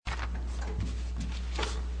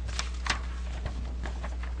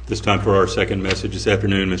This time for our second message this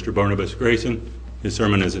afternoon, Mr. Barnabas Grayson. His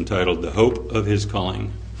sermon is entitled, The Hope of His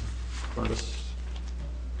Calling. Barnabas.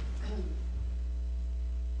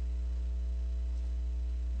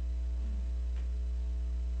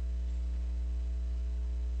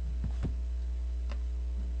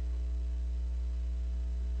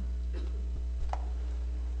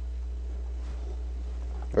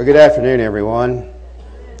 Well, good afternoon, everyone.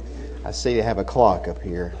 I see you have a clock up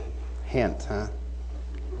here. Hint, huh?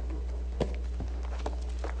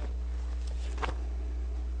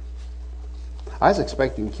 I was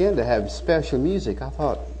expecting Ken to have special music. I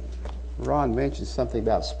thought Ron mentioned something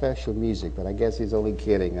about special music, but I guess he's only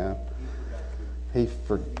kidding, huh?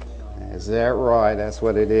 Is that right? That's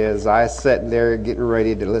what it is. I was sitting there getting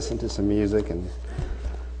ready to listen to some music, and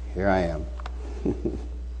here I am.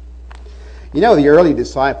 You know, the early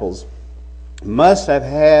disciples must have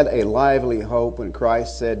had a lively hope when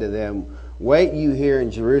Christ said to them, "Wait you here in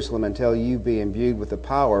Jerusalem until you be imbued with the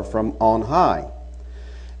power from on high."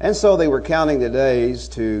 And so they were counting the days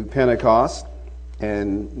to Pentecost,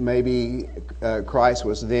 and maybe Christ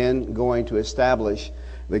was then going to establish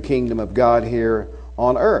the kingdom of God here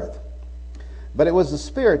on earth. But it was the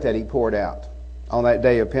Spirit that He poured out on that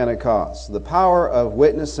day of Pentecost, the power of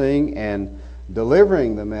witnessing and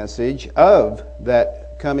delivering the message of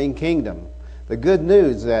that coming kingdom, the good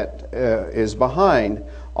news that is behind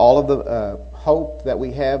all of the hope that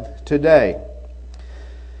we have today.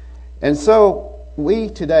 And so we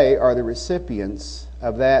today are the recipients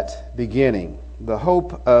of that beginning, the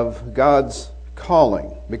hope of God's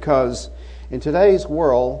calling, because in today's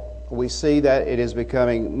world we see that it is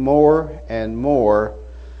becoming more and more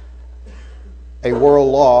a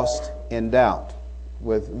world lost in doubt,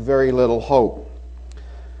 with very little hope.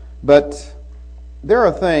 But there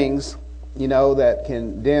are things, that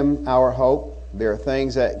can dim our hope. There are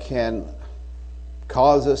things that can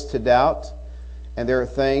cause us to doubt. And there are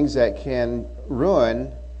things that can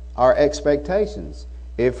ruin our expectations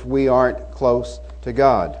if we aren't close to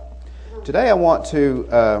God. Today I want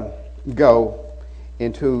to go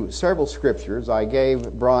into several scriptures. I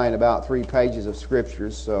gave Brian about 3 pages of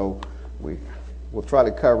scriptures, so we'll try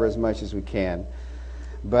to cover as much as we can.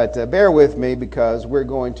 But bear with me, because we're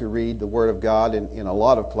going to read the Word of God in a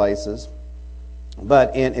lot of places.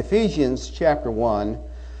 But in Ephesians chapter 1,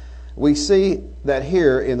 we see that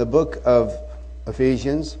here in the book of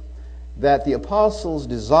Ephesians, that the apostles'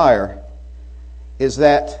 desire is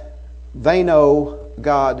that they know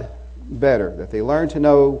God better, that they learn to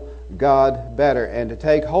know God better and to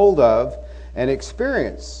take hold of and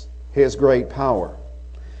experience His great power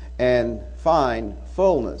and find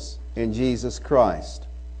fullness in Jesus Christ.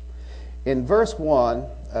 In verse 1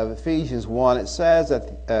 of Ephesians 1, it says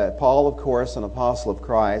that Paul, of course, an apostle of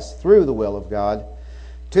Christ, through the will of God,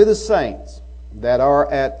 to the saints that are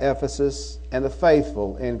at Ephesus and the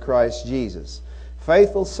faithful in Christ Jesus.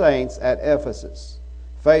 Faithful saints at Ephesus.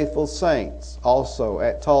 Faithful saints also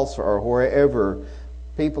at Tulsa or wherever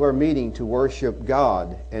people are meeting to worship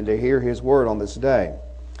God and to hear His Word on this day.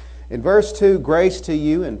 In verse 2, grace to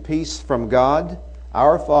you and peace from God,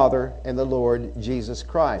 our Father, and the Lord Jesus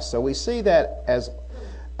Christ. So we see that as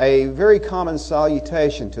a very common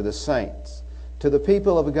salutation to the saints, to the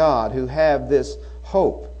people of God who have this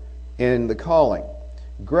hope in the calling.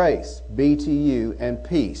 Grace be to you and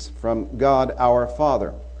peace from God our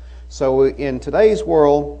Father. So in today's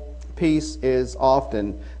world, peace is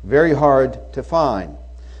often very hard to find.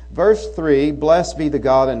 Verse 3, blessed be the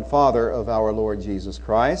God and Father of our Lord Jesus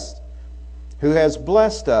Christ, who has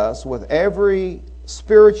blessed us with every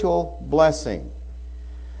spiritual blessing.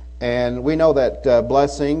 And we know that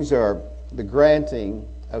blessings are the granting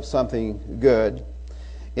of something good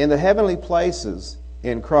in the heavenly places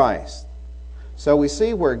in Christ. So we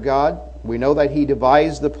see where we know that He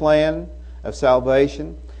devised the plan of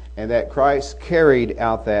salvation and that Christ carried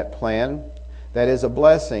out that plan. That is a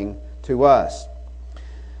blessing to us.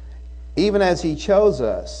 Even as He chose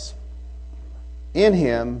us in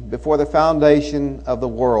Him before the foundation of the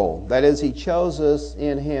world. That is, He chose us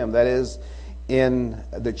in Him. That is, in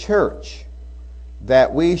the church,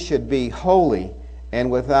 that we should be holy and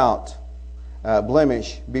without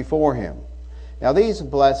blemish before Him. Now these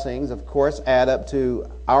blessings, of course, add up to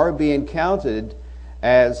our being counted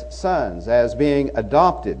as sons, as being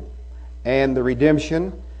adopted, and the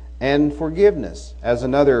redemption and forgiveness as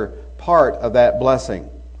another part of that blessing.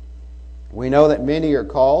 We know that many are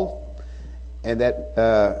called and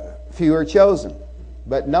that few are chosen,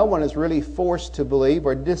 but no one is really forced to believe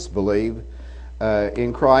or disbelieve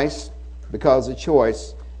in Christ, because the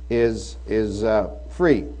choice is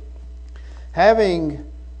free. Having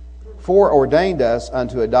foreordained us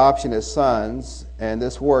unto adoption as sons, and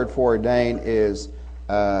this word foreordained is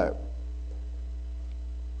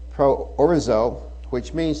proorizo,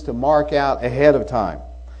 which means to mark out ahead of time.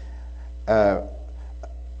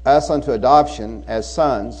 Us unto adoption as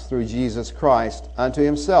sons through Jesus Christ unto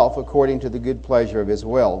himself according to the good pleasure of his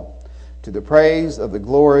will, to the praise of the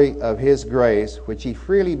glory of his grace, which he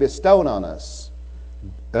freely bestowed on us,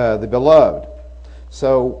 the beloved.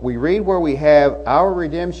 So we read where we have our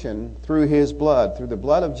redemption through his blood, through the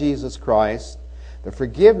blood of Jesus Christ, the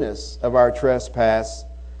forgiveness of our trespasses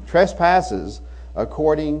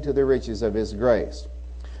according to the riches of his grace.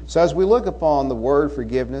 So as we look upon the word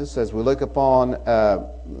forgiveness, as we look upon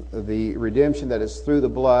the redemption that is through the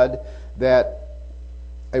blood, that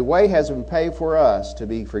a way has been paid for us to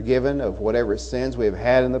be forgiven of whatever sins we have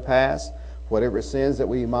had in the past, whatever sins that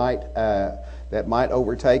we might that might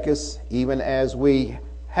overtake us, even as we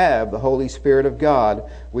have the Holy Spirit of God,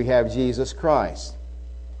 we have Jesus Christ,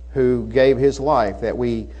 who gave his life that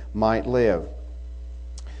we might live.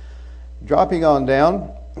 Dropping on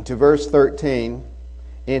down to verse 13,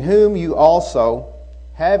 in whom you also,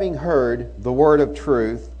 having heard the word of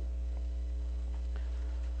truth,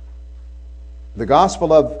 the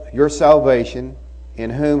gospel of your salvation,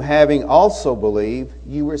 in whom having also believed,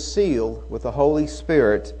 you were sealed with the Holy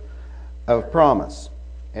Spirit of promise.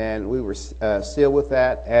 And we were sealed with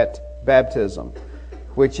that at baptism,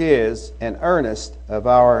 which is an earnest of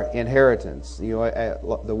our inheritance. You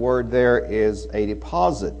know, the word there is a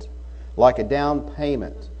deposit, like a down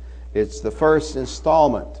payment. It's the first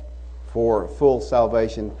installment for full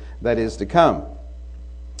salvation that is to come.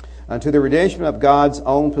 Unto the redemption of God's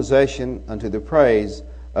own possession, unto the praise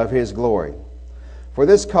of his glory. For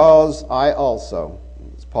this cause I also,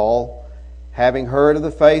 as Paul, having heard of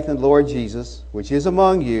the faith in the Lord Jesus, which is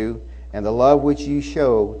among you, and the love which you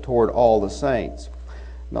show toward all the saints.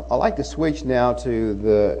 Now, I'd like to switch now to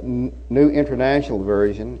the New International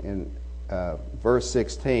Version in verse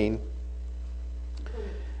 16.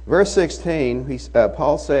 Verse 16,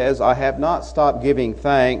 Paul says, I have not stopped giving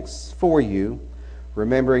thanks for you,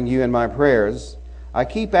 remembering you in my prayers. I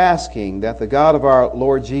keep asking that the God of our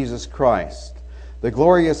Lord Jesus Christ, the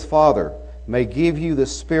glorious Father, may give you the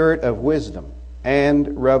spirit of wisdom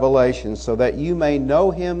and revelation so that you may know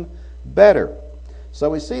him better. So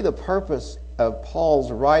we see the purpose of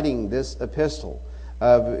Paul's writing this epistle,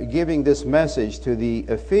 of giving this message to the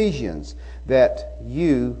Ephesians, that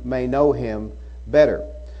you may know him better.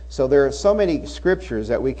 So there are so many scriptures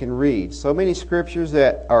that we can read, so many scriptures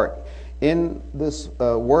that are in this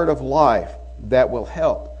word of life that will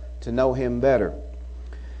help to know him better.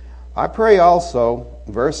 I pray also,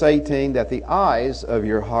 verse 18, that the eyes of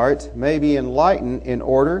your heart may be enlightened in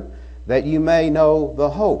order that you may know the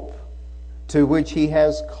hope to which he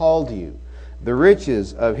has called you, the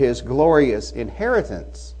riches of his glorious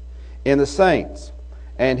inheritance in the saints,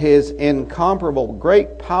 and his incomparable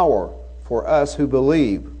great power for us who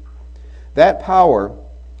believe. That power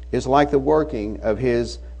is like the working of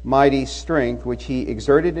his mighty strength, which he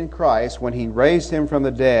exerted in Christ when he raised him from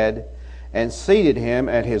the dead and seated him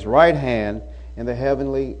at his right hand in the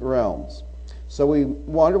heavenly realms. So we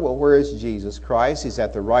wonder, well, where is Jesus Christ? He's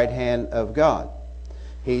at the right hand of God.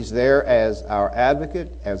 He's there as our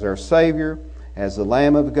advocate, as our Savior, as the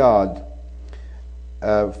Lamb of God.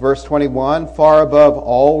 Verse 21, far above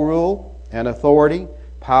all rule and authority,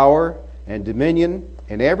 power and dominion,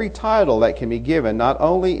 and every title that can be given, not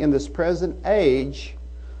only in this present age,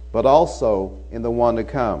 but also in the one to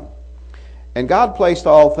come. And God placed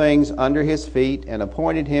all things under his feet and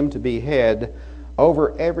appointed him to be head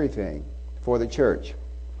over everything for the church,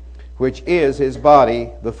 which is his body,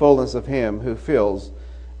 the fullness of him who fills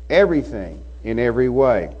everything in every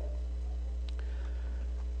way.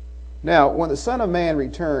 Now, when the Son of Man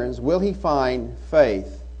returns, will he find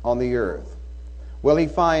faith on the earth? Will he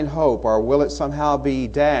find hope, or will it somehow be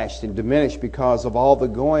dashed and diminished because of all the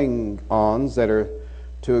going-ons that are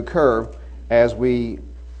to occur as we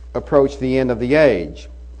approach the end of the age?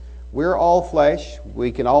 We're all flesh.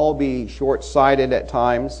 We can all be short-sighted at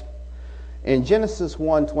times. In Genesis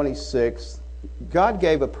 1:26, God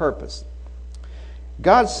gave a purpose.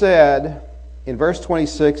 God said in verse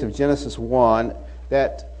 26 of Genesis 1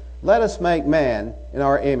 that let us make man in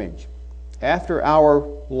our image, after our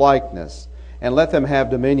likeness, and let them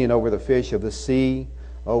have dominion over the fish of the sea,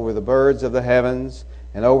 over the birds of the heavens,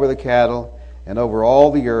 and over the cattle, and over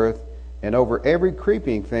all the earth, and over every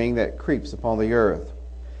creeping thing that creeps upon the earth.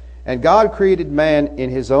 And God created man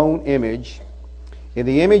in his own image. In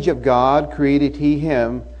the image of God created he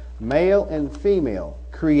him, male and female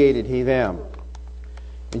created he them.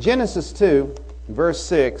 In Genesis 2, verse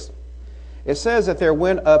 6, It says that there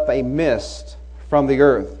went up a mist from the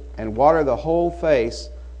earth and watered the whole face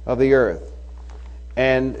of the earth.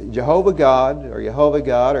 And Jehovah God, or Yahweh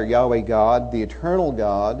God, the eternal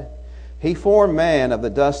God, He formed man of the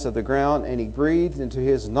dust of the ground, and He breathed into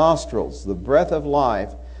his nostrils the breath of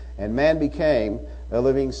life, and man became a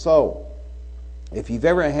living soul. If you've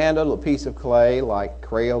ever handled a piece of clay, like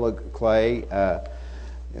Crayola clay,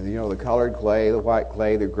 the colored clay, the white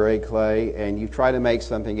clay, the gray clay, and you try to make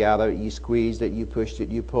something out of it, you squeezed it, you pushed it,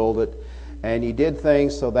 you pulled it, and you did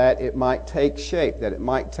things so that it might take shape, that it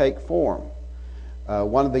might take form.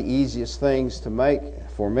 One of the easiest things to make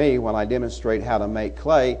for me when I demonstrate how to make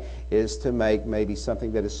clay is to make maybe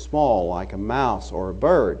something that is small, like a mouse or a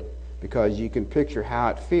bird, because you can picture how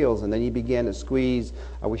it feels, and then you begin to squeeze.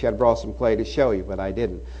 I wish I'd brought some clay to show you, but I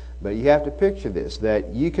didn't. But you have to picture this, that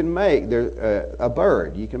you can make a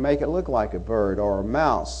bird. You can make it look like a bird or a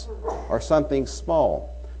mouse or something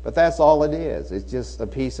small. But that's all it is. It's just a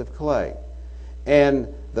piece of clay. And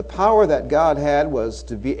the power that God had was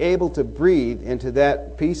to be able to breathe into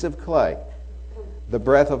that piece of clay the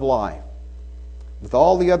breath of life. With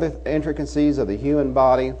all the other intricacies of the human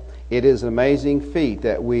body, it is an amazing feat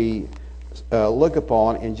that we look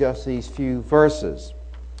upon in just these few verses.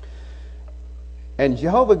 And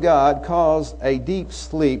Jehovah God caused a deep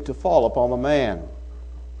sleep to fall upon the man.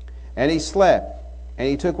 And he slept, and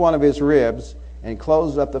he took one of his ribs and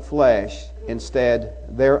closed up the flesh instead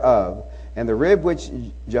thereof. And the rib which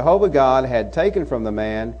Jehovah God had taken from the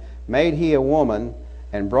man made he a woman,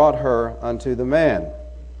 and brought her unto the man.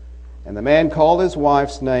 And the man called his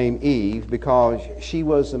wife's name Eve, because she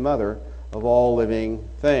was the mother of all living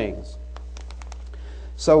things.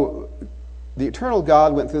 So the eternal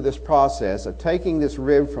God went through this process of taking this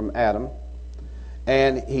rib from Adam,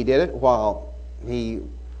 and He did it while He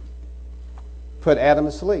put Adam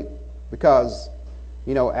to sleep. Because,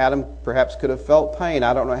 Adam perhaps could have felt pain.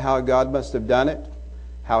 I don't know how God must have done it,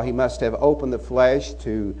 how He must have opened the flesh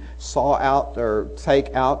to saw out or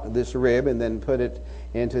take out this rib and then put it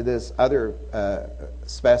into this other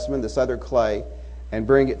specimen, this other clay, and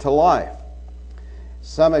bring it to life.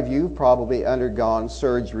 Some of you have probably undergone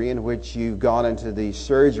surgery in which you've gone into the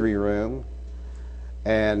surgery room,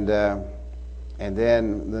 and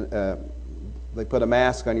then they put a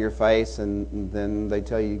mask on your face, and then they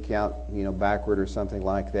tell you to count, backward or something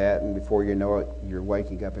like that, and before you know it, you're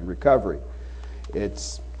waking up in recovery.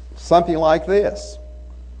 It's something like this.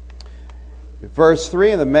 Verse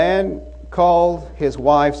 3, and the man called his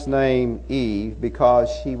wife's name Eve, because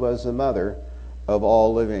she was the mother of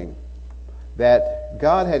all living. That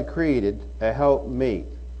God had created a helpmeet.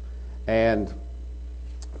 And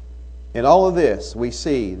in all of this, we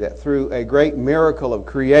see that through a great miracle of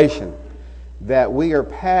creation, that we are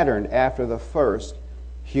patterned after the first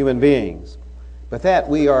human beings. But that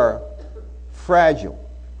we are fragile,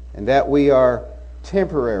 and that we are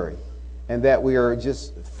temporary, and that we are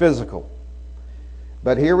just physical.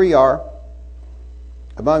 But here we are,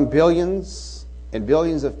 among billions and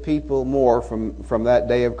billions of people more from that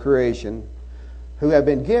day of creation, who have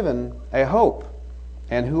been given a hope,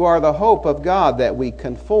 and who are the hope of God, that we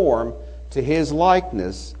conform to His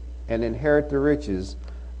likeness and inherit the riches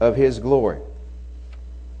of His glory.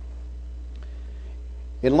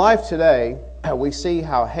 In life today, we see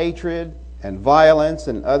how hatred and violence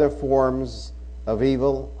and other forms of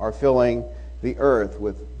evil are filling the earth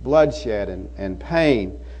with bloodshed and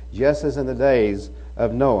pain, just as in the days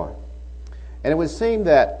of Noah. And it would seem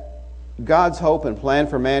that God's hope and plan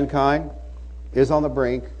for mankind is on the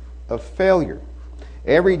brink of failure.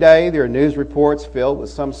 Every day there are news reports filled with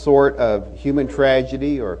some sort of human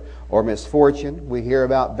tragedy or misfortune. We hear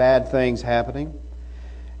about bad things happening.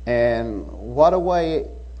 And what a way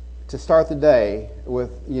to start the day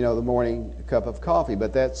with, the morning cup of coffee.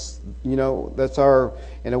 But that's our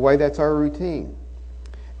routine.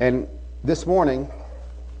 And this morning,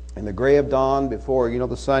 in the gray of dawn, before,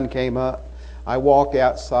 the sun came up, I walked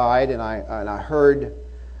outside and I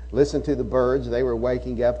listened to the birds. They were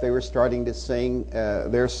waking up. They were starting to sing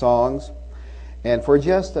their songs. And for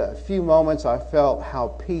just a few moments, I felt how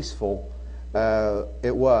peaceful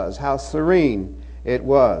it was, how serene it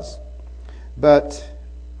was. But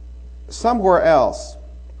somewhere else,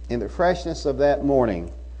 in the freshness of that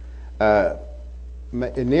morning,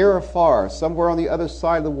 near or far, somewhere on the other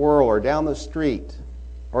side of the world or down the street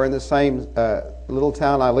or in the same little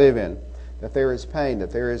town I live in, that there is pain,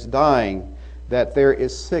 that there is dying, that there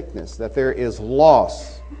is sickness, that there is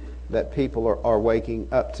loss that people are waking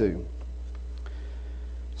up to.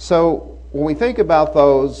 So when we think about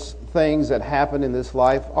those things that happen in this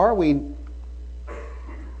life,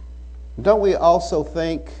 don't we also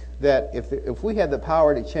think that if we had the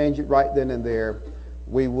power to change it right then and there,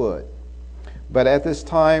 we would. But at this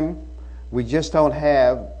time, we just don't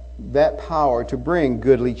have that power to bring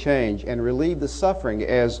goodly change and relieve the suffering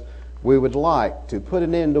as we would like, to put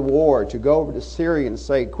an end to war, to go over to Syria and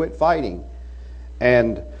say, quit fighting,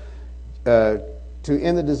 and to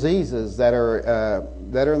end the diseases that are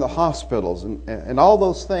in the hospitals, and all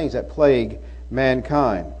those things that plague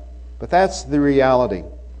mankind. But that's the reality.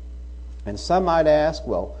 And some might ask,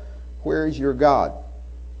 well, where is your God?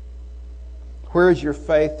 Where is your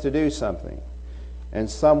faith to do something? And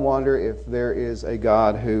some wonder if there is a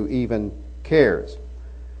God who even cares.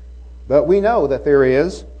 But we know that there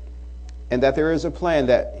is, and that there is a plan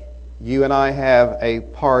that you and I have a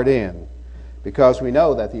part in, because we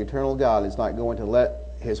know that the eternal God is not going to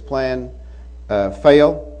let His plan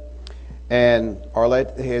fail, or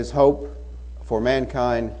let His hope for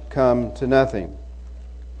mankind come to nothing.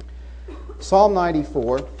 Psalm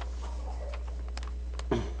 94,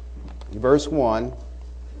 verse 1.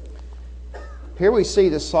 Here we see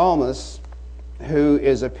the psalmist who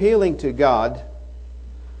is appealing to God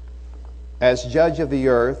as judge of the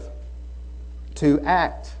earth to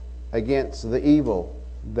act against the evil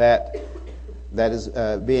that is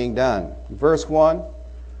being done. Verse 1,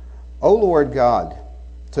 O Lord God,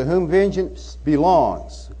 to whom vengeance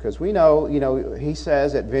belongs, because we know, He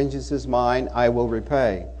says that vengeance is mine, I will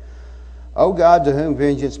repay. O God, to whom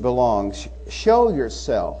vengeance belongs, show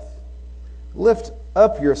yourself. Lift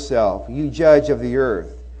up yourself, you judge of the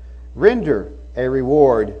earth. Render a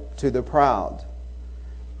reward to the proud.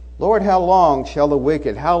 Lord, how long shall the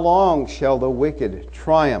wicked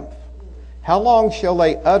triumph? How long shall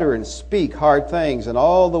they utter and speak hard things, and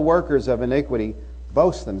all the workers of iniquity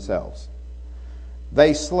boast themselves?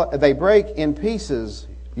 They break in pieces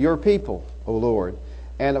your people, O Lord,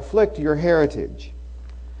 and afflict your heritage.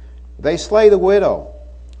 They slay the widow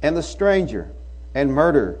and the stranger, and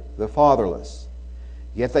murder the fatherless.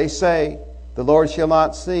 Yet they say, the Lord shall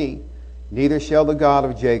not see, neither shall the God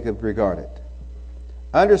of Jacob regard it.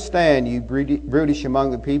 Understand, you brutish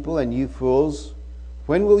among the people, and you fools,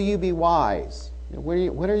 when will you be wise?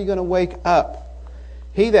 When are you going to wake up?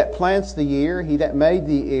 He that plants the ear, he that made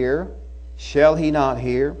the ear, shall he not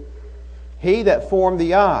hear? He that formed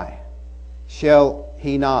the eye, shall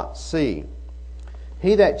he not see?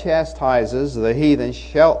 He that chastises the heathen,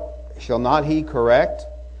 shall not he correct?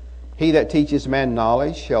 He that teaches man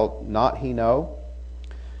knowledge, shall not he know?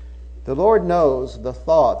 The Lord knows the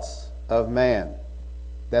thoughts of man,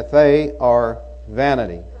 that they are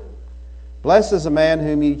vanity. Blessed is the man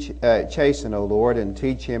whom you chasten, O Lord, and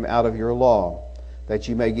teach him out of your law, that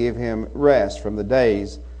you may give him rest from the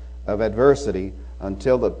days of adversity,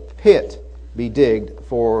 until the pit be digged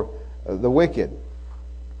for the wicked.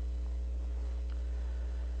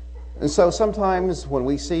 And so sometimes when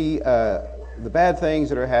we see the bad things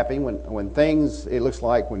that are happening, when things, it looks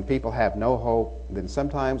like when people have no hope, then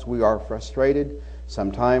sometimes we are frustrated.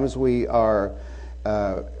 Sometimes we are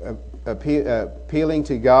appealing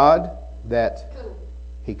to God that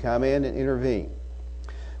He come in and intervene.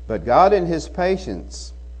 But God in His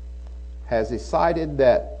patience has decided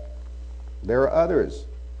that there are others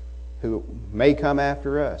who may come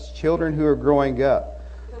after us, children who are growing up,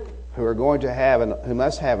 who are going to have who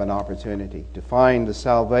must have an opportunity to find the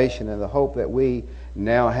salvation and the hope that we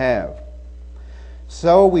now have.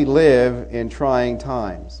 So we live in trying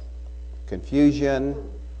times. Confusion,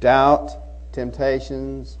 doubt,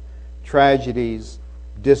 temptations, tragedies,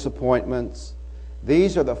 disappointments.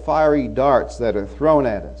 These are the fiery darts that are thrown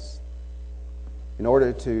at us in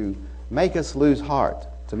order to make us lose heart,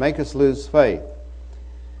 to make us lose faith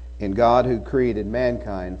in God who created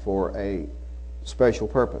mankind for a special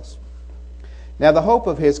purpose. Now, the hope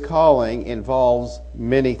of His calling involves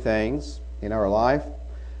many things in our life.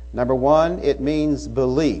 Number one, it means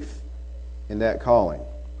belief in that calling.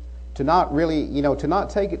 To not really, to not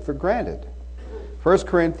take it for granted. 1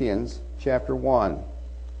 Corinthians chapter 1,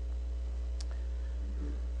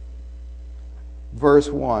 verse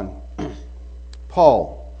 1.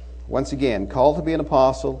 Paul, once again, called to be an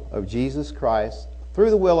apostle of Jesus Christ through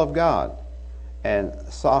the will of God, and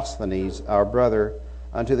Sosthenes, our brother,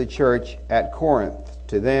 unto the church at Corinth,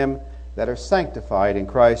 to them that are sanctified in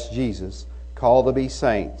Christ Jesus, called to be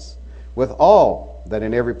saints, with all that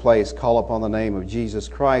in every place call upon the name of Jesus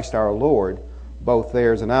Christ our Lord, both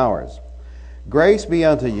theirs and ours. Grace be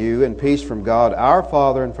unto you, and peace from God our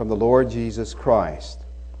Father and from the Lord Jesus Christ.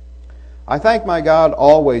 I thank my God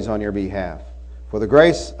always on your behalf, for the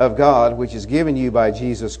grace of God which is given you by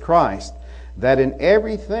Jesus Christ, that in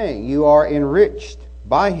everything you are enriched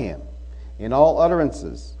by Him, in all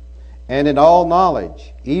utterances and in all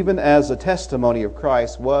knowledge, even as the testimony of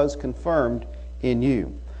Christ was confirmed in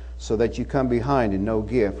you, so that you come behind in no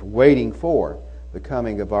gift, waiting for the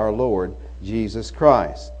coming of our Lord Jesus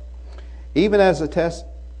Christ. Even as the test,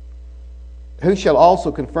 who shall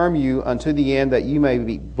also confirm you unto the end, that you may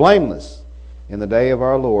be blameless in the day of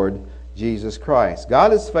our Lord Jesus Christ.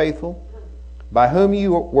 God is faithful, by whom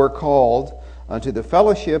you were called unto the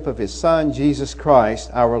fellowship of His Son, Jesus Christ,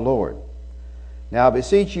 our Lord. Now I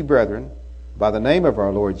beseech you, brethren, by the name of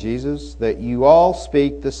our Lord Jesus, that you all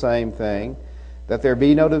speak the same thing, that there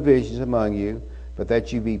be no divisions among you, but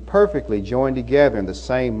that you be perfectly joined together in the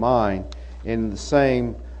same mind, in the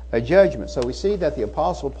same judgment. So we see that the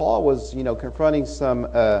Apostle Paul was, confronting some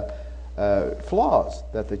flaws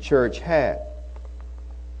that the church had.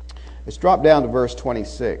 Let's drop down to verse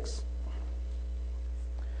 26.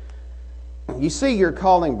 You see your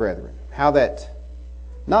calling, brethren, how that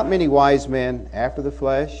not many wise men after the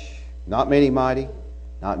flesh, not many mighty,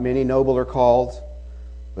 not many noble are called,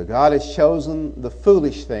 but God has chosen the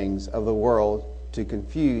foolish things of the world to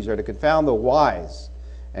confuse or to confound the wise.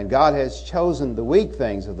 And God has chosen the weak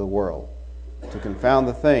things of the world to confound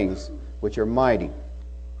the things which are mighty.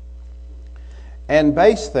 And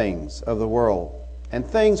base things of the world, and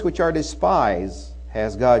things which are despised,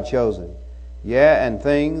 has God chosen. Yea, and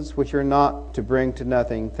things which are not, to bring to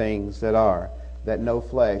nothing things that are, that no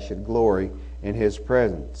flesh should glory in His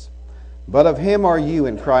presence. But of Him are you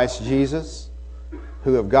in Christ Jesus,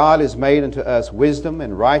 who of God is made unto us wisdom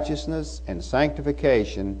and righteousness and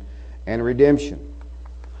sanctification and redemption.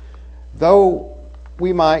 Though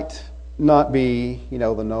we might not be, the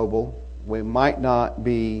noble, we might not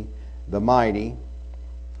be the mighty,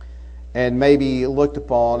 and maybe looked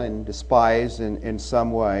upon and despised in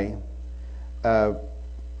some way,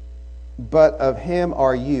 but of Him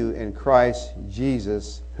are you in Christ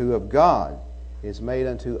Jesus, who of God is made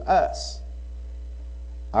unto us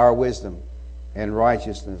our wisdom and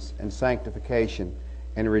righteousness and sanctification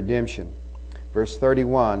and redemption. Verse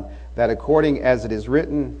 31, that according as it is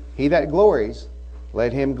written, he that glories,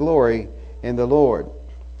 let him glory in the Lord.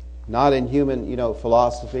 Not in human,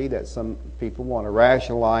 philosophy that some people want to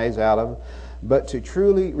rationalize out of, but to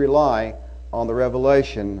truly rely on the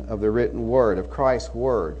revelation of the written word, of Christ's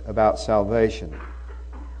word about salvation.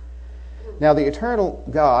 Now, the eternal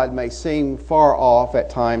God may seem far off at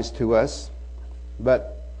times to us,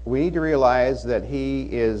 but we need to realize that He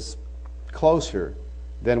is closer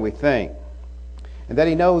than we think, and that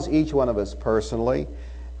He knows each one of us personally,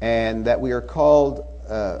 and that we are called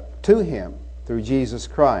to Him through Jesus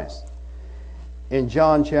Christ. In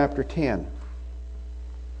John chapter 10,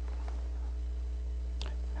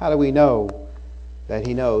 how do we know that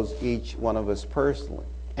He knows each one of us personally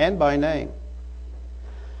and by name?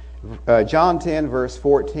 John 10, verse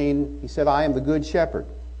 14, He said, I am the good shepherd,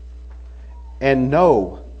 and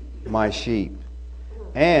know my sheep,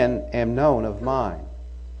 and am known of mine.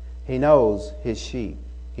 He knows His sheep.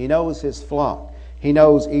 He knows His flock. He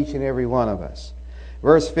knows each and every one of us.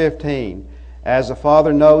 Verse 15, as the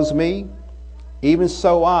Father knows me, even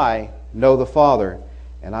so I know the Father,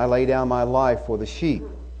 and I lay down my life for the sheep.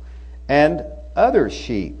 And other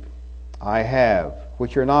sheep I have,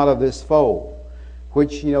 which are not of this fold,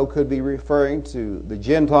 which, could be referring to the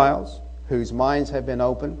Gentiles, whose minds have been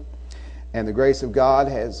opened, and the grace of God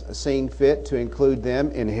has seen fit to include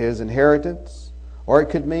them in His inheritance. Or it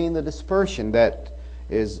could mean the dispersion that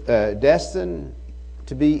is destined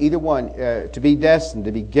to be either one, to be destined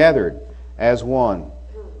to be gathered as one.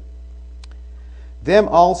 Them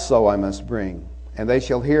also I must bring, and they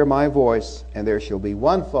shall hear my voice, and there shall be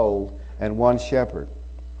one fold and one shepherd.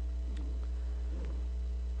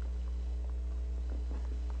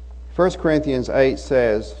 1 Corinthians 8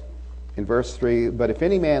 says in verse 3, but if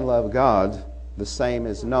any man love God, the same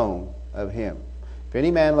is known of Him. If any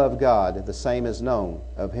man love God, the same is known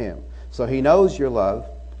of Him. So He knows your love,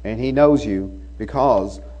 and He knows you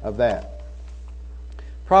because of that.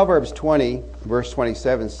 Proverbs 20, verse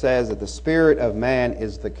 27 says that the spirit of man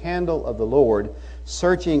is the candle of the Lord,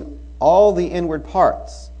 searching all the inward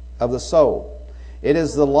parts of the soul. It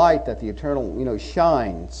is the light that the eternal,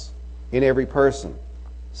 shines in every person.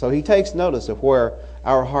 So He takes notice of where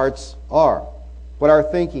our hearts are, what our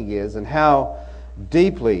thinking is, and how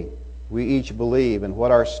deeply we each believe, and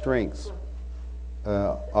what our strengths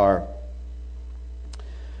are.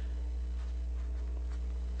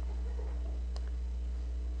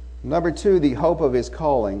 Number 2, the hope of His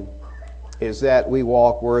calling is that we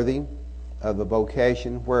walk worthy of the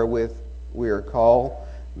vocation wherewith we are called.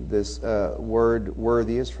 This word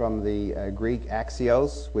worthy is from the Greek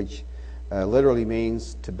axios, which literally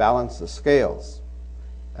means to balance the scales,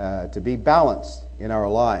 to be balanced in our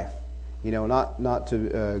life. not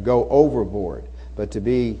to go overboard, but to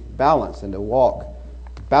be balanced and to walk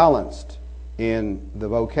balanced in the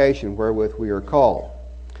vocation wherewith we are called.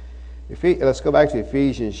 Let's go back to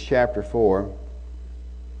Ephesians chapter 4,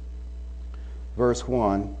 verse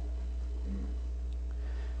 1.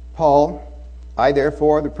 Paul, I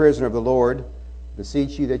therefore, the prisoner of the Lord,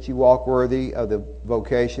 beseech you that you walk worthy of the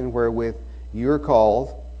vocation wherewith you are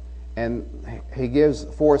called. And he gives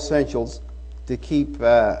 4 essentials to keep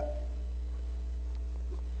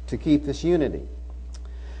this unity.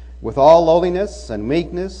 With all lowliness and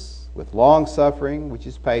meekness, with long suffering, which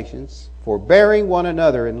is patience, forbearing one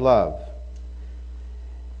another in love,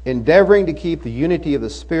 endeavoring to keep the unity of the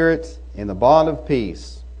Spirit in the bond of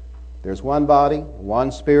peace. There's one body,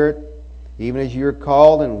 one Spirit, even as you're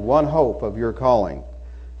called, and one hope of your calling.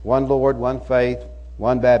 One Lord, one faith,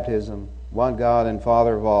 one baptism, one God and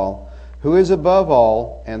Father of all, who is above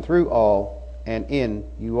all, and through all, and in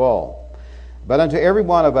you all. But unto every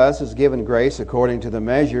one of us is given grace according to the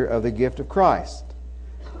measure of the gift of Christ.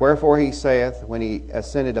 Wherefore he saith, when he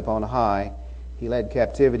ascended upon high, he led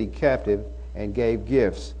captivity captive, and gave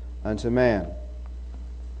gifts unto man.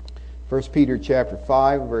 1 Peter chapter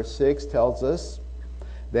 5, verse 6 tells us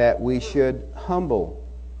that we should humble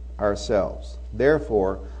ourselves,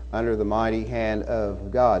 therefore, under the mighty hand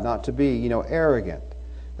of God, not to be, arrogant,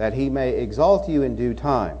 that he may exalt you in due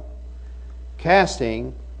time,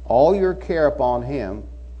 casting all your care upon him,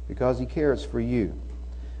 because he cares for you.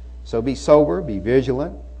 So be sober, be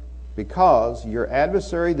vigilant, because your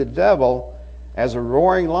adversary, the devil, as a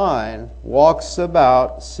roaring lion, walks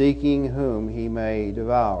about seeking whom he may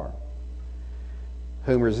devour,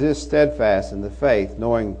 whom resist steadfast in the faith,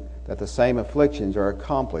 knowing that the same afflictions are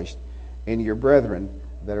accomplished in your brethren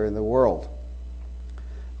that are in the world.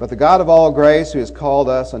 But the God of all grace, who has called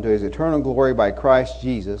us unto his eternal glory by Christ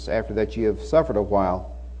Jesus, after that ye have suffered a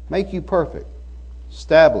while, make you perfect,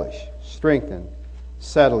 establish, strengthen,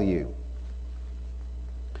 settle you.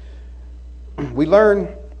 We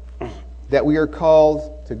learn that we are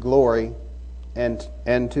called to glory and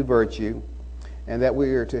to virtue, and that we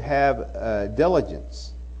are to have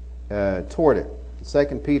diligence toward it. 2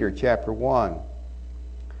 Peter chapter 1.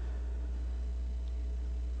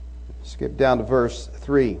 Skip down to verse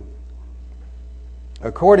 3.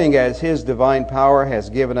 According as his divine power has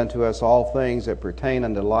given unto us all things that pertain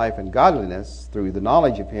unto life and godliness, through the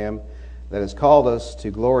knowledge of him that has called us to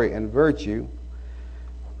glory and virtue,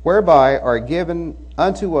 whereby are given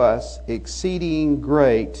unto us exceeding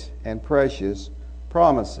great and precious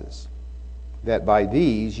promises, that by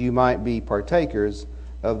these you might be partakers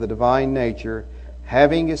of the divine nature,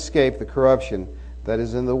 having escaped the corruption that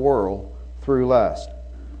is in the world through lust.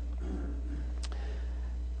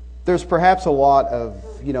 There's perhaps a lot of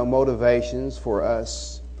motivations for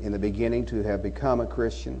us in the beginning to have become a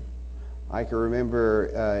Christian. I can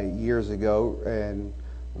remember years ago, and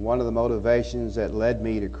one of the motivations that led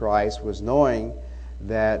me to Christ was knowing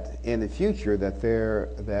that in the future that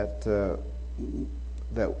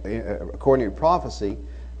according to prophecy,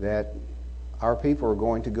 that our people are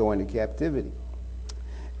going to go into captivity,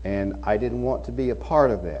 and I didn't want to be a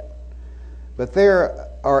part of that. But there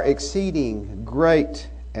are exceeding great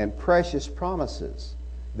and precious promises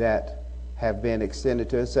that have been extended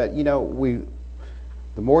to us, that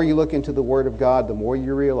the more you look into the Word of God, the more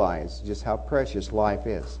you realize just how precious life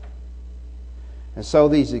is. And so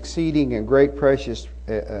these exceeding and great precious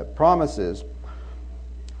promises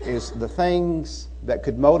is the things that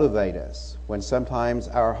could motivate us when sometimes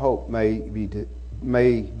our hope may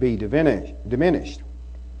be diminished.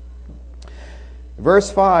 Verse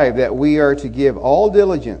 5, that we are to give all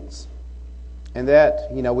diligence, and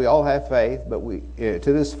that, we all have faith, but to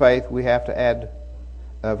this faith we have to add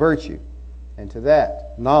virtue, and to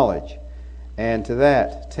that knowledge, and to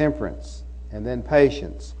that temperance, and then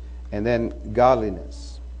patience, and then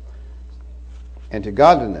godliness, and to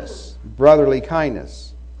godliness brotherly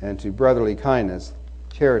kindness, and to brotherly kindness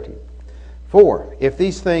charity. For if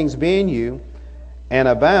these things be in you and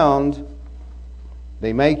abound,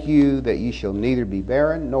 they make you that ye shall neither be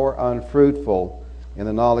barren nor unfruitful in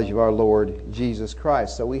the knowledge of our Lord Jesus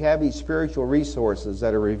Christ. So we have these spiritual resources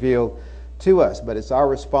that are revealed to us, but it's our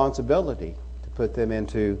responsibility to put them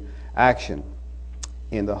into action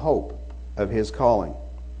in the hope of his calling.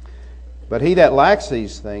 But he that lacks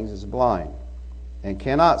these things is blind and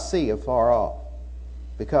cannot see afar off.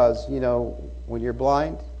 Because, when you're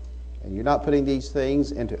blind and you're not putting these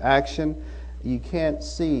things into action, you can't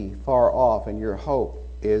see far off, and your hope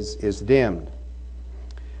is dimmed.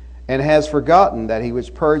 And has forgotten that he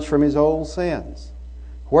was purged from his old sins.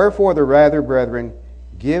 Wherefore the rather, brethren,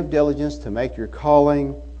 give diligence to make your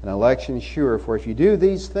calling an election sure. For if you do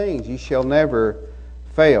these things, you shall never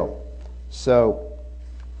fail. So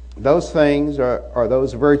those things are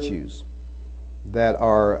those virtues that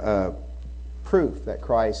are proof that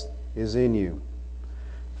Christ is in you.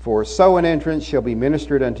 For so an entrance shall be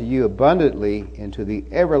ministered unto you abundantly into the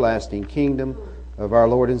everlasting kingdom of our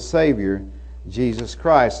Lord and Savior, Jesus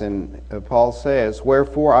Christ. And Paul says,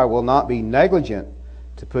 wherefore I will not be negligent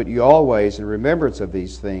to put you always in remembrance of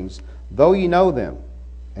these things, though you know them,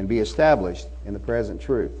 and be established in the present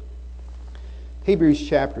truth. Hebrews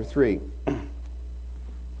chapter 3.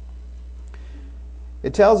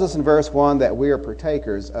 It tells us in verse 1 that we are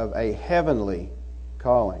partakers of a heavenly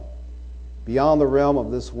calling. Beyond the realm of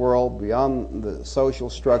this world, beyond the social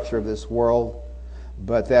structure of this world,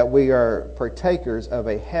 but that we are partakers of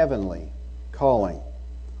a heavenly calling.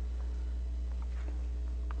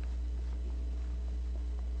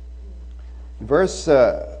 Let's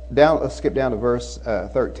skip down to verse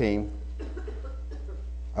 13.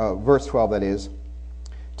 Verse 12, that is.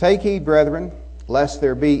 Take heed, brethren, lest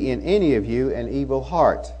there be in any of you an evil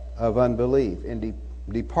heart of unbelief in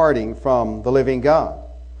departing from the living God.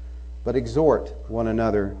 But exhort one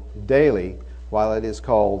another daily while it is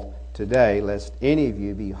called today, lest any of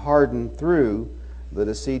you be hardened through the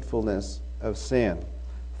deceitfulness of sin.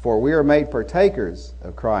 For we are made partakers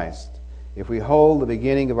of Christ, if we hold the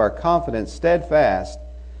beginning of our confidence steadfast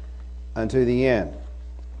unto the end.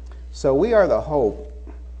 So we are the hope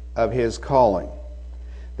of His calling,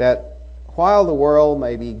 that while the world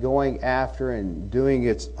may be going after and doing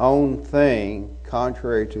its own thing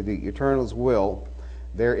contrary to the Eternal's will,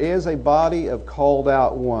 there is a body of called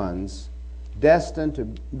out ones destined to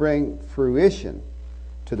bring fruition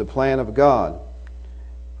to the plan of God,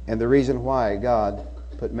 and the reason why God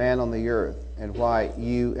put man on the earth and why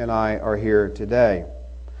you and I are here today.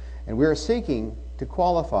 And we are seeking to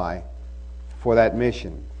qualify for that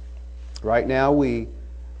mission. Right now we,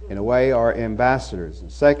 in a way, are ambassadors. In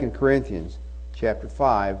 2 Corinthians chapter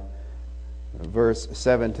 5, verse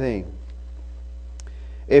 17.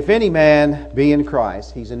 If any man be in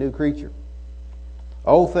Christ, he's a new creature.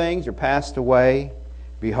 Old things are passed away.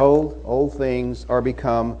 Behold, old things are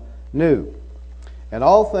become new. And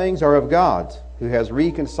all things are of God, who has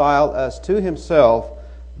reconciled us to Himself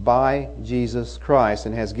by Jesus Christ,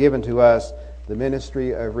 and has given to us the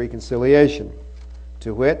ministry of reconciliation,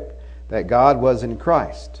 to wit, that God was in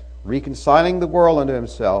Christ, reconciling the world unto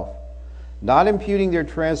Himself, not imputing their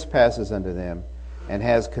trespasses unto them, and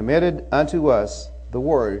has committed unto us the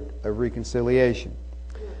word of reconciliation.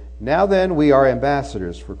 Now then, we are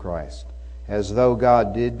ambassadors for Christ, as though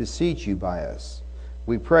God did beseech you by us.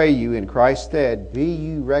 We pray you in Christ's stead, be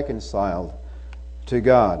you reconciled to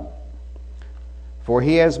God. For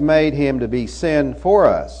He has made Him to be sin for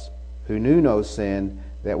us, who knew no sin,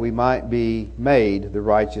 that we might be made the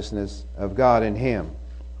righteousness of God in Him.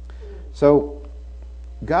 So,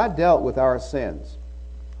 God dealt with our sins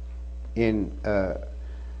in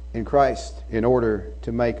Christ in order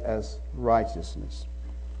to make us righteousness,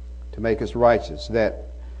 to make us righteous, that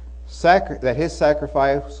His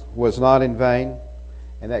sacrifice was not in vain,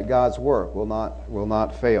 and that God's work will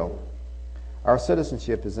not fail. Our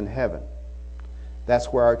citizenship is in heaven.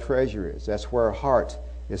 That's where our treasure is. That's where our heart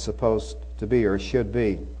is supposed to be, or should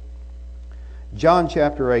be. John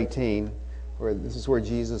chapter 18, this is where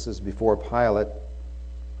Jesus is before Pilate.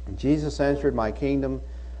 Jesus answered, my kingdom,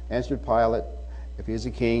 answered Pilate, if he is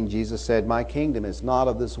a king, Jesus said, my kingdom is not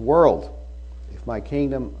of this world. If my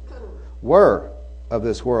kingdom were of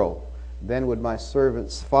this world, then would my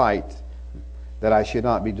servants fight that I should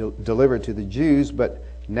not be delivered to the Jews, but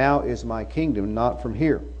now is my kingdom not from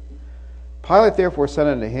here. Pilate therefore said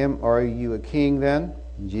unto him, are you a king then?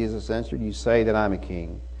 And Jesus answered, you say that I am a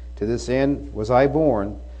king. To this end was I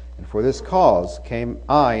born, and for this cause came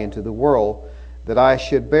I into the world, that I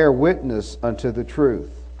should bear witness unto the truth.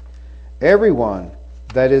 Everyone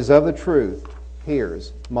that is of the truth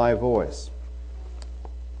hears my voice.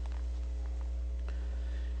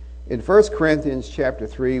 In 1 Corinthians chapter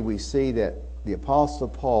 3, we see that the Apostle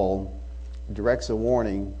Paul directs a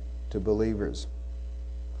warning to believers.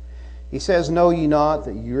 He says, know ye not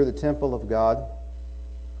that you're the temple of God,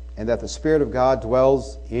 and that the Spirit of God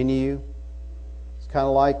dwells in you? It's kind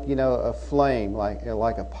of like, a flame, like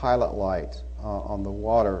a pilot light on the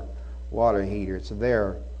water heater. It's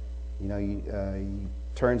there. You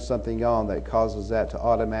turn something on that causes that to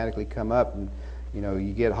automatically come up, and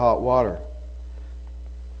you get hot water.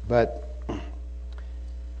 But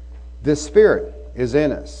this Spirit is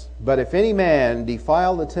in us. But if any man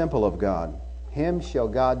defile the temple of God, him shall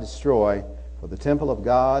God destroy, for the temple of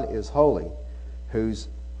God is holy, whose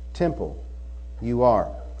temple you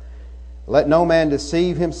are. Let no man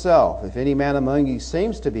deceive himself. If any man among you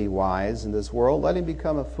seems to be wise in this world, let him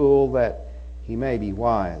become a fool that he may be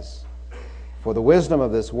wise. For the wisdom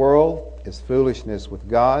of this world is foolishness with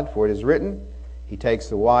God, for it is written, He takes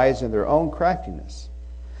the wise in their own craftiness.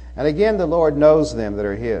 And again, the Lord knows them that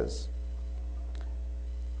are His.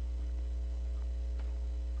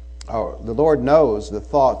 The Lord knows the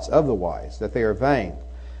thoughts of the wise, that they are vain.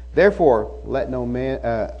 Therefore, let no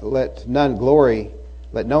man glory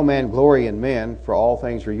in men, for all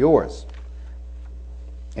things are yours.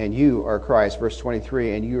 And you are Christ. Verse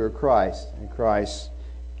 23, and you are Christ, and Christ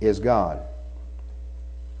is God.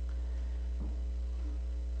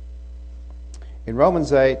 In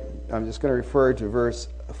Romans 8, I'm just going to refer to verse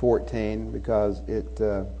 14 because it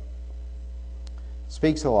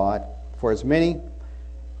speaks a lot. For as many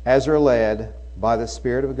as are led by the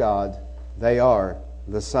Spirit of God, they are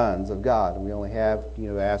the sons of God. And we only have,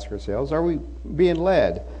 to ask ourselves, are we being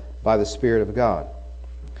led by the Spirit of God?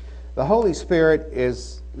 The Holy Spirit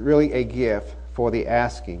is really a gift for the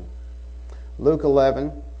asking. Luke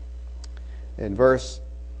 11, in verse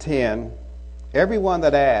 10, everyone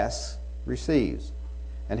that asks receives,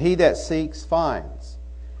 and he that seeks finds,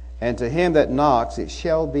 and to him that knocks it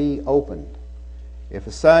shall be opened. If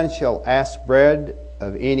a son shall ask bread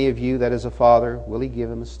of any of you that is a father, will he give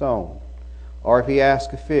him a stone? Or if he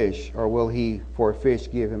ask a fish, or will he for a fish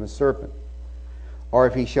give him a serpent? Or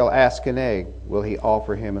if he shall ask an egg, will he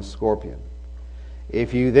offer him a scorpion?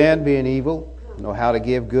 If you then, being evil, know how to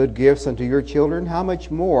give good gifts unto your children, how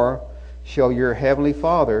much more shall your heavenly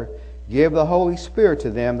Father give the Holy Spirit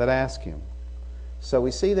to them that ask Him? So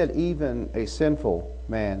we see that even a sinful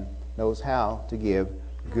man knows how to give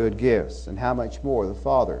good gifts, and how much more the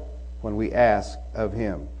Father when we ask of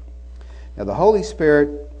Him. Now the Holy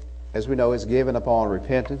Spirit, as we know, is given upon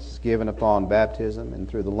repentance, is given upon baptism, and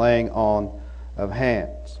through the laying on of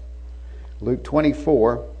hands. Luke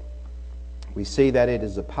 24, we see that it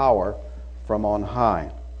is a power from on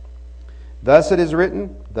high. Thus it is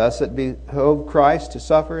written, thus it behoved Christ to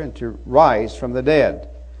suffer and to rise from the dead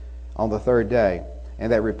on the third day,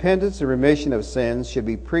 and that repentance and remission of sins should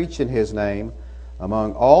be preached in His name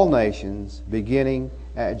among all nations, beginning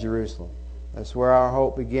at Jerusalem. That's where our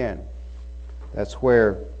hope began. That's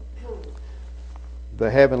where the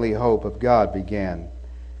heavenly hope of God began.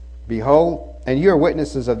 Behold, and you are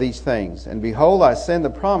witnesses of these things. And behold, I send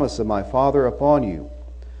the promise of my Father upon you.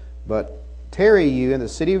 But tarry you in the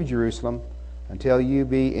city of Jerusalem until you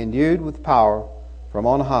be endued with power from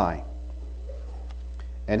on high.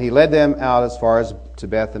 And He led them out as far as to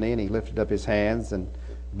Bethany, and He lifted up His hands and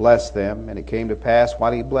blessed them. And it came to pass,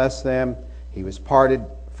 while He blessed them, He was parted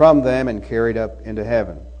from them and carried up into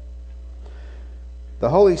heaven. The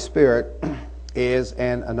Holy Spirit is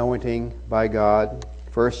an anointing by God.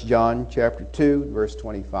 1 John chapter 2, verse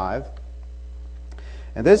 25.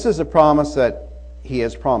 And this is a promise that He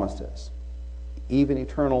has promised us, even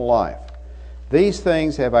eternal life. These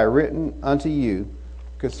things have I written unto you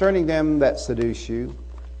concerning them that seduce you,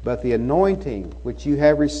 but the anointing which you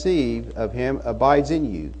have received of Him abides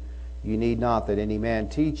in you. You need not that any man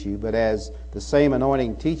teach you, but as the same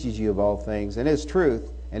anointing teaches you of all things, and is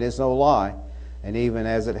truth, and is no lie, and even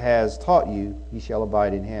as it has taught you, ye shall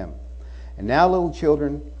abide in Him. And now, little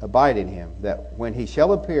children, abide in Him, that when He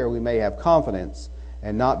shall appear, we may have confidence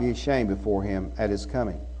and not be ashamed before Him at His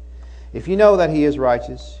coming. If you know that He is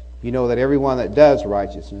righteous, you know that everyone that does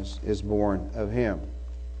righteousness is born of Him.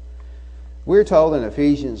 We're told in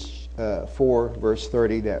Ephesians 4, verse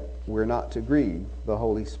 30, that we're not to grieve the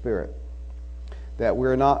Holy Spirit, that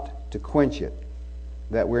we're not to quench it,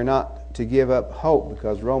 that we're not to give up hope,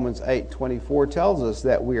 because Romans 8:24 tells us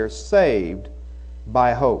that we are saved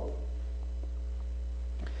by hope.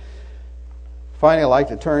 Finally, I'd like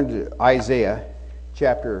to turn to Isaiah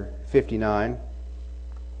chapter 59.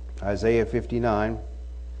 Isaiah 59.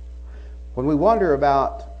 When we wonder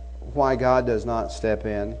about why God does not step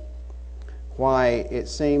in, why it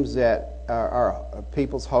seems that our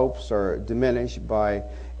people's hopes are diminished by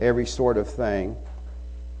every sort of thing,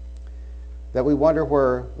 that we wonder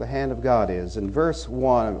where the hand of God is. In verse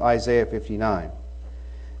 1 of Isaiah 59,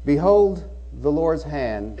 behold, the Lord's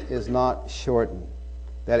hand is not shortened,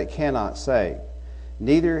 that it cannot save,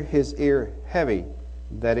 neither His ear heavy,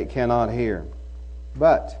 that it cannot hear.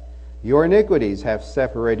 But your iniquities have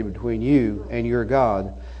separated between you and your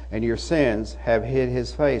God, and your sins have hid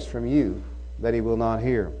His face from you, that He will not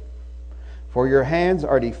hear. For your hands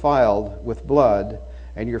are defiled with blood,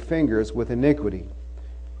 and your fingers with iniquity.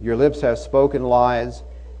 Your lips have spoken lies,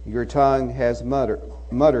 your tongue has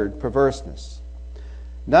muttered perverseness.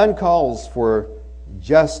 None calls for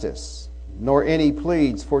justice, nor any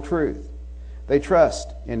pleads for truth. They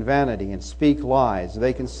trust in vanity and speak lies.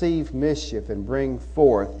 They conceive mischief and bring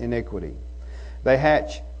forth iniquity. They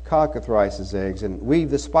hatch cockatrices' eggs and weave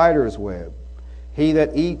the spider's web. He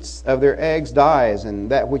that eats of their eggs dies,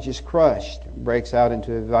 and that which is crushed breaks out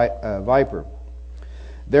into a viper.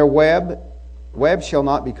 Their web shall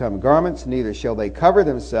not become garments, neither shall they cover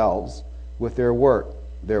themselves with their work.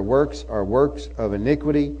 Their works are works of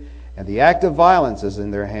iniquity, and the act of violence is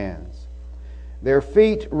in their hands. Their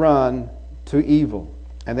feet run to evil,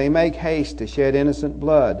 and they make haste to shed innocent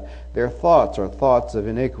blood. Their thoughts are thoughts of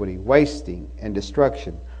iniquity, wasting and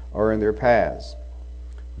destruction are in their paths.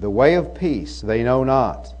 The way of peace they know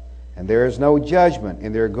not, and there is no judgment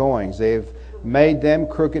in their goings. They have made them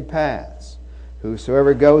crooked paths.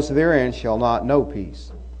 Whosoever goes therein shall not know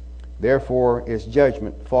peace. Therefore is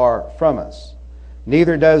judgment far from us.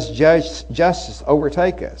 Neither does justice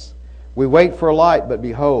overtake us. We wait for light, but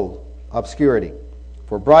behold, obscurity.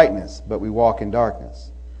 For brightness, but we walk in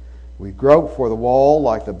darkness. We grope for the wall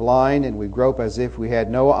like the blind, and we grope as if we had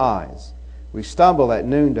no eyes. We stumble at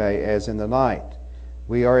noonday as in the night.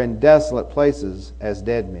 We are in desolate places as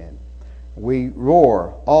dead men. We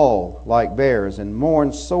roar all like bears and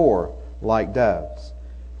mourn sore like doves.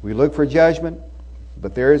 We look for judgment,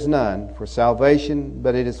 but there is none, for salvation,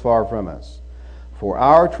 but it is far from us. For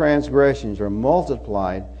our transgressions are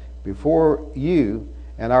multiplied before you,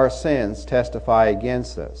 and our sins testify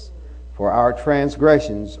against us. For our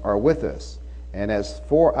transgressions are with us, and as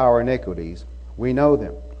for our iniquities, we know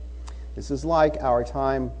them. This is like our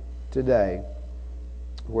time today,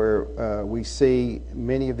 where we see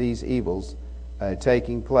many of these evils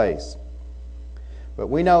taking place. But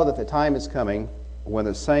we know that the time is coming when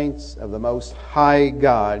the saints of the Most High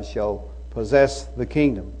God shall possess the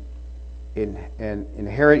kingdom and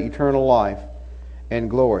inherit eternal life and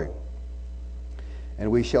glory. And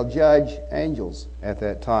we shall judge angels at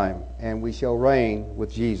that time, and we shall reign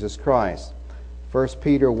with Jesus Christ. 1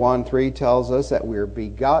 Peter 1:3 tells us that we are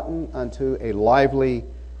begotten unto a lively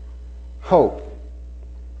hope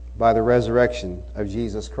by the resurrection of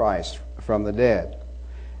Jesus Christ from the dead.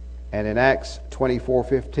 And in Acts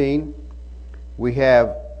 24:15, we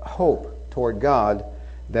have hope toward God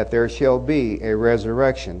that there shall be a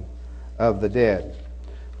resurrection of the dead.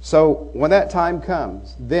 So when that time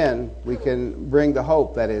comes, then we can bring the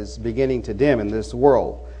hope that is beginning to dim in this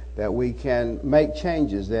world, that we can make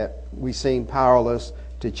changes that we seem powerless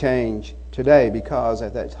to change today, because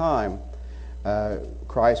at that time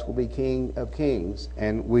Christ will be King of Kings,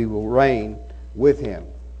 and we will reign with Him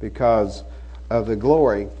because of the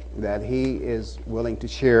glory that He is willing to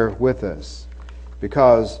share with us,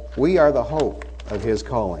 because we are the hope of His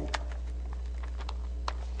calling.